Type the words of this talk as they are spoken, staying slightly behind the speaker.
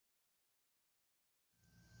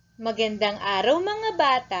Magandang araw mga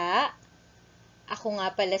bata! Ako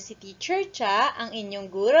nga pala si Teacher Cha, ang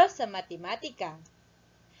inyong guro sa matematika.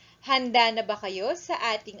 Handa na ba kayo sa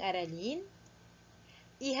ating aralin?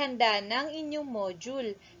 Ihanda na ang inyong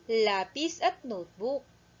module, lapis at notebook.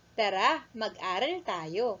 Tara, mag-aral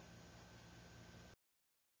tayo!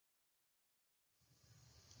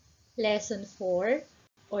 Lesson 4,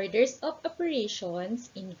 Orders of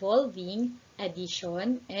Operations Involving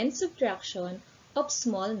Addition and Subtraction of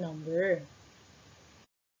Small Number.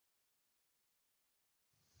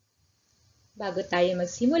 Bago tayo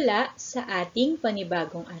magsimula sa ating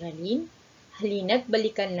panibagong aralin, halina't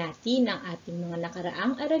balikan natin ang ating mga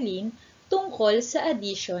nakaraang aralin tungkol sa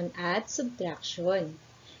addition at subtraction.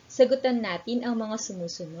 Sagutan natin ang mga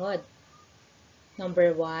sumusunod.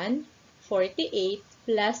 Number 1, 48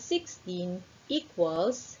 plus 16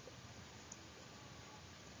 equals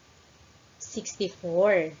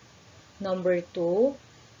 64. Number 2,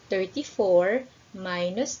 34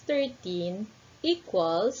 minus 13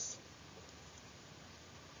 equals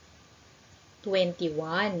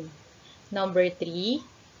 21. Number 3,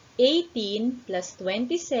 18 plus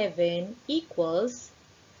 27 equals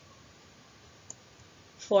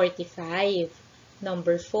 45.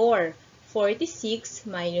 Number 4, 46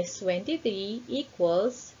 minus 23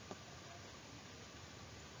 equals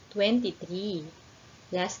 23.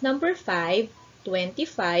 Last number 5,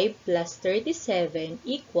 25 plus 37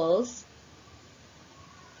 equals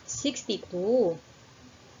 62.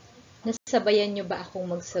 Nasabayan niyo ba akong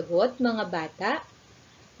magsagot, mga bata?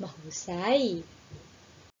 Mahusay!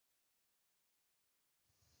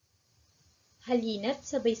 Halina't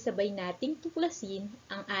sabay-sabay nating tuklasin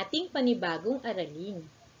ang ating panibagong aralin.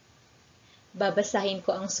 Babasahin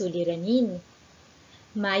ko ang suliranin.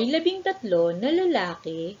 May 13 na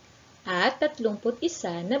lalaki at 31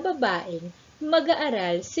 na babaeng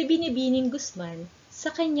mag-aaral si Binibining Guzman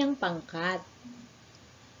sa kanyang pangkat.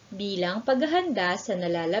 Bilang paghahanda sa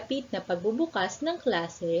nalalapit na pagbubukas ng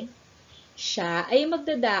klase, siya ay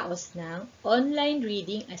magdadaos ng online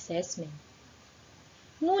reading assessment.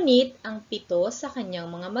 Ngunit ang 7 sa kanyang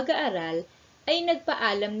mga mag-aaral ay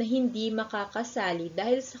nagpaalam na hindi makakasali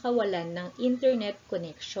dahil sa kawalan ng internet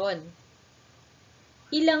connection.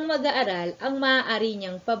 Ilang mag-aaral ang maaari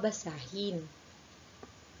niyang pabasahin?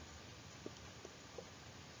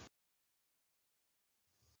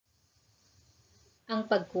 Ang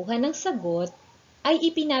pagkuha ng sagot ay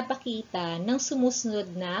ipinapakita ng sumusunod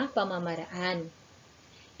na pamamaraan.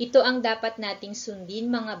 Ito ang dapat nating sundin,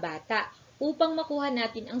 mga bata, upang makuha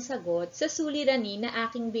natin ang sagot sa suliranin na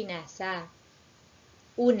aking binasa.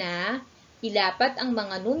 Una, ilapat ang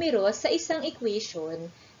mga numero sa isang equation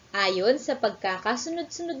ayon sa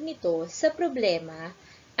pagkakasunod-sunod nito sa problema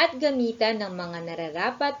at gamitan ng mga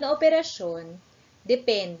nararapat na operasyon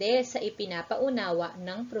depende sa ipinapaunawa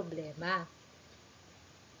ng problema.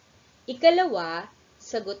 Ikalawa,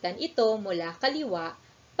 sagutan ito mula kaliwa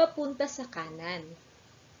papunta sa kanan.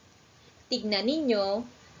 Tignan ninyo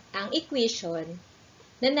ang equation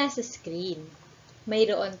na nasa screen.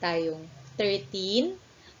 Mayroon tayong 13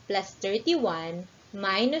 plus 31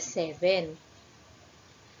 minus 7.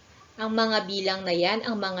 Ang mga bilang na yan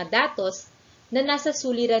ang mga datos na nasa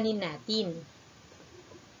suliranin natin.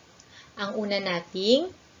 Ang una nating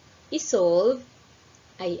isolve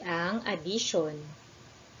ay ang addition.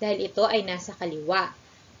 Dahil ito ay nasa kaliwa.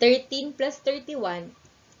 13 plus 31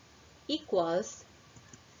 equals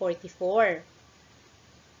 44.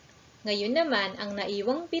 Ngayon naman, ang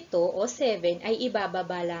naiwang 7 o 7 ay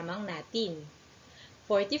ibababa lamang natin.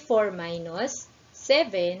 44 minus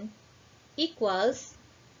 7 equals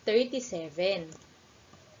 37.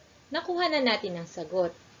 Nakuha na natin ang sagot.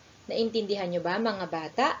 Naintindihan niyo ba, mga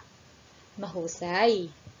bata? Mahusay!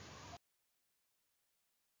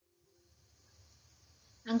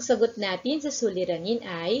 Ang sagot natin sa suliranin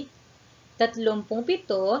ay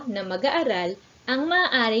 37 na mag-aaral ang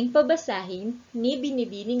maaaring pabasahin ni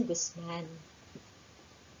Binibining Guzman.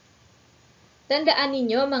 Tandaan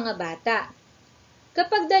ninyo, mga bata,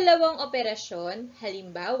 kapag dalawang operasyon,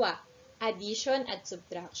 halimbawa, addition at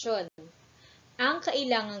subtraction, ang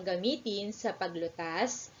kailangang gamitin sa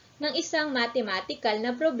paglutas ng isang mathematical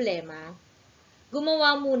na problema,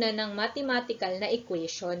 gumawa muna ng mathematical na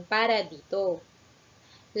equation para dito.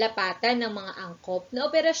 Lapatan ng mga angkop na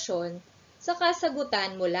operasyon sa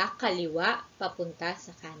kasagutan mula kaliwa papunta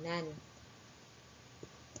sa kanan.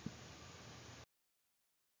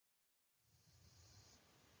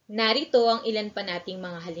 Narito ang ilan pa nating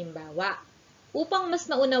mga halimbawa upang mas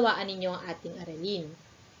maunawaan ninyo ang ating aralin.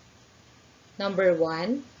 Number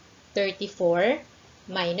 1, 34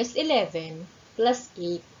 minus 11 plus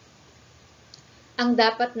 8. Ang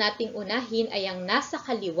dapat nating unahin ay ang nasa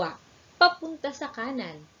kaliwa, papunta sa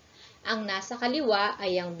kanan. Ang nasa kaliwa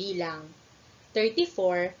ay ang bilang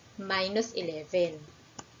 34 minus 11.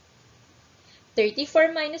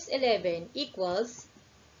 34 minus 11 equals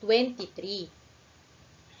 23.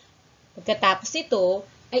 Pagkatapos ito,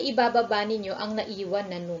 ay ibababa ninyo ang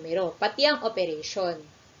naiwan na numero, pati ang operation.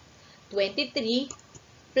 23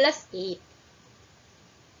 plus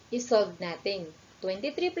 8. I-solve natin.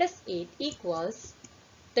 23 plus 8 equals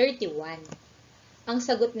 31. Ang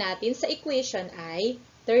sagot natin sa equation ay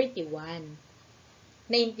 31.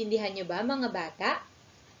 Naintindihan nyo ba mga bata?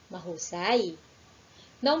 Mahusay.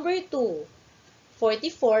 Number 2.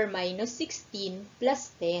 44 minus 16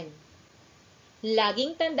 plus 10.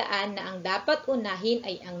 Laging tandaan na ang dapat unahin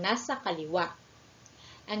ay ang nasa kaliwa.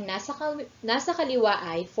 Ang nasa kaliwa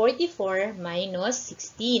ay 44 minus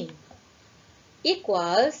 16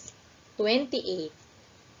 equals 28.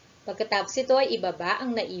 Pagkatapos ito ay ibaba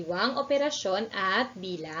ang naiwang operasyon at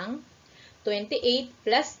bilang 28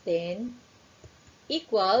 plus 10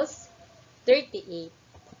 equals 38.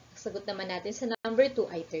 Ang sagot naman natin sa number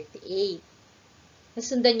 2 ay 38.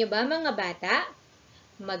 Nasundan nyo ba mga bata?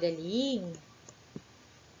 Magaling!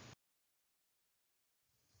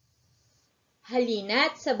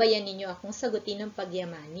 Halina't sabayan ninyo akong sagutin ng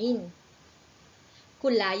pagyamanin.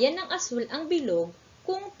 Kulayan ng asul ang bilog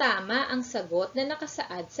kung tama ang sagot na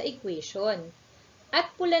nakasaad sa equation at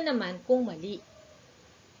pula naman kung mali.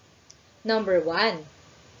 Number 1.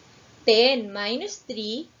 10 minus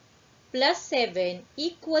 3 plus 7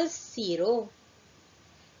 equals 0.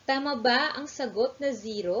 Tama ba ang sagot na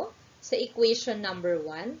 0 sa equation number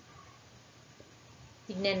 1?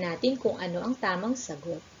 Tignan natin kung ano ang tamang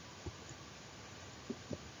sagot.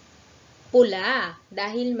 Pula,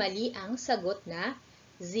 dahil mali ang sagot na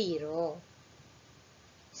 0.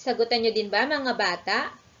 Sagutan nyo din ba mga bata?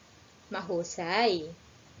 Mahusay.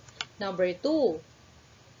 Number 2.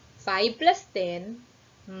 5 plus 10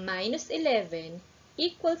 minus 11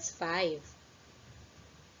 equals 5.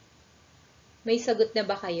 May sagot na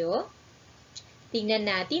ba kayo? Tingnan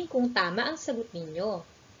natin kung tama ang sagot ninyo.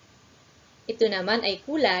 Ito naman ay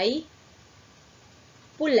kulay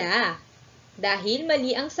pula. Dahil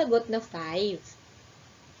mali ang sagot na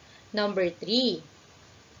 5. Number 3.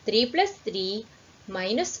 3 plus 3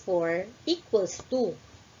 minus 4 equals 2.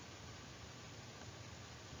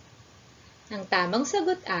 Ang tamang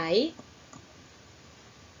sagot ay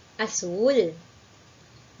asul.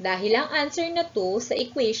 Dahil ang answer na 2 sa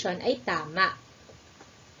equation ay tama.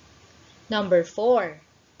 Number 4.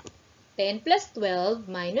 10 plus 12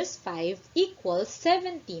 minus 5 equals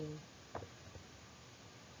 17.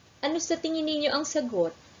 Ano sa tingin ninyo ang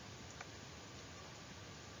sagot?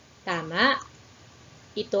 Tama.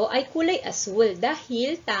 Ito ay kulay asul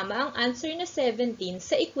dahil tama ang answer na 17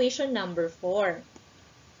 sa equation number 4.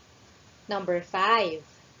 Number 5.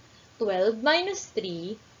 12 minus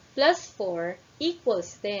 3 plus 4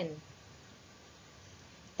 equals 10.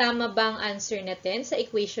 Tama ba ang answer na 10 sa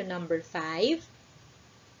equation number 5?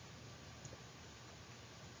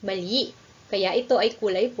 Mali. Kaya ito ay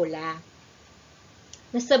kulay pula.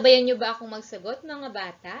 Nasabayan nyo ba akong magsagot, mga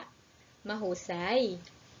bata? Mahusay.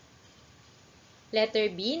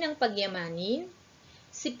 Letter B ng pagyamanin.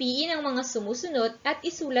 Sipiin ang mga sumusunod at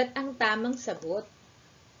isulat ang tamang sagot.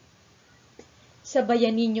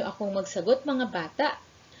 Sabayan ninyo akong magsagot, mga bata.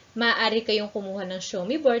 Maaari kayong kumuha ng show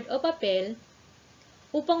me board o papel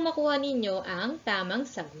upang makuha ninyo ang tamang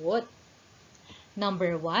sagot.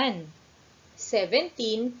 Number 1.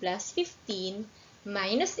 17 plus 15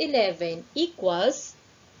 minus 11 equals.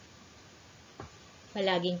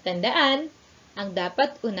 Palaging tandaan, ang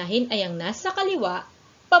dapat unahin ay ang nasa kaliwa,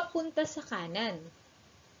 papunta sa kanan.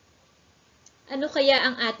 Ano kaya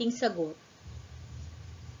ang ating sagot?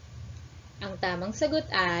 Ang tamang sagot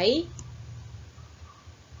ay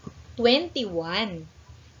 21.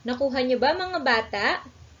 Nakuha niyo ba mga bata?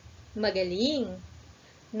 Magaling!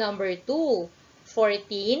 Number 2.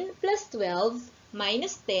 14 plus 12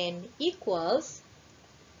 minus 10 equals.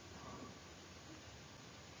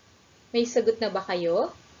 May sagot na ba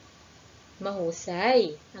kayo?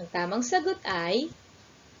 Mahusay. Ang tamang sagot ay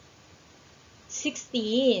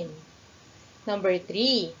 16. Number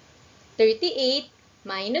 3. 38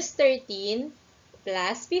 minus 13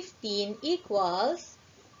 plus 15 equals.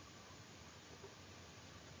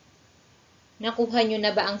 Nakuha nyo na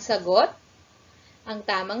ba ang sagot? Ang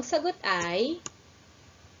tamang sagot ay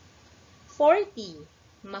 40.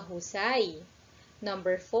 Mahusay.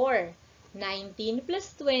 Number 4. 19 plus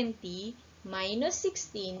 20 minus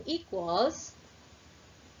 16 equals.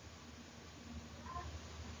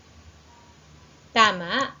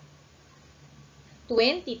 Tama.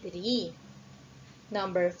 23.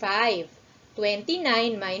 Number 5.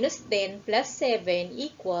 29 minus 10 plus 7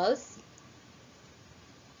 equals...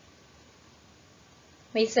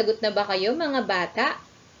 May sagot na ba kayo mga bata?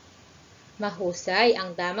 Mahusay,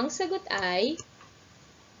 ang tamang sagot ay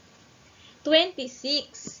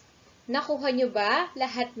 26. Nakuha nyo ba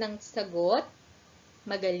lahat ng sagot?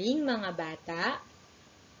 Magaling mga bata.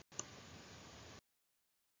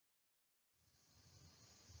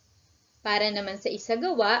 Para naman sa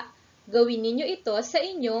isagawa, gawin ninyo ito sa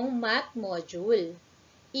inyong math module.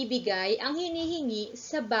 Ibigay ang hinihingi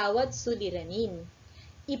sa bawat suliranin.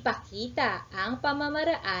 Ipakita ang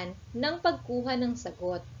pamamaraan ng pagkuha ng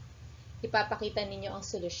sagot. Ipapakita ninyo ang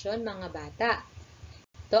solusyon mga bata.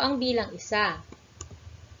 Ito ang bilang 1.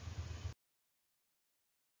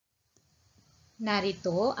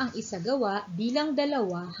 Narito ang isagawa bilang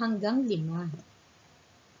 2 hanggang 5.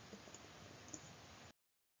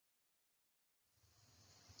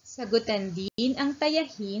 Sagutan din ang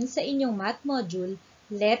tayahin sa inyong math module,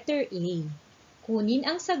 letter A. Kunin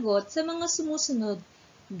ang sagot sa mga sumusunod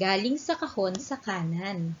galing sa kahon sa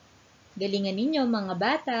kanan. Galingan ninyo mga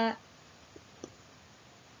bata.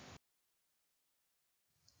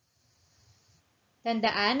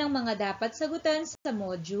 Tandaan ang mga dapat sagutan sa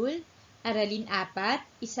module, aralin 4,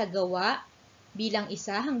 isagawa, bilang 1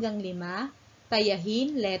 hanggang 5,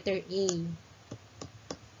 tayahin letter A.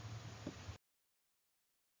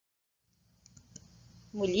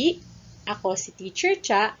 Muli, ako si Teacher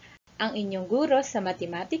Cha, ang inyong guro sa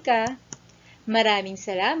matematika. Maraming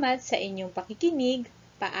salamat sa inyong pakikinig.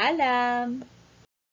 Paalam!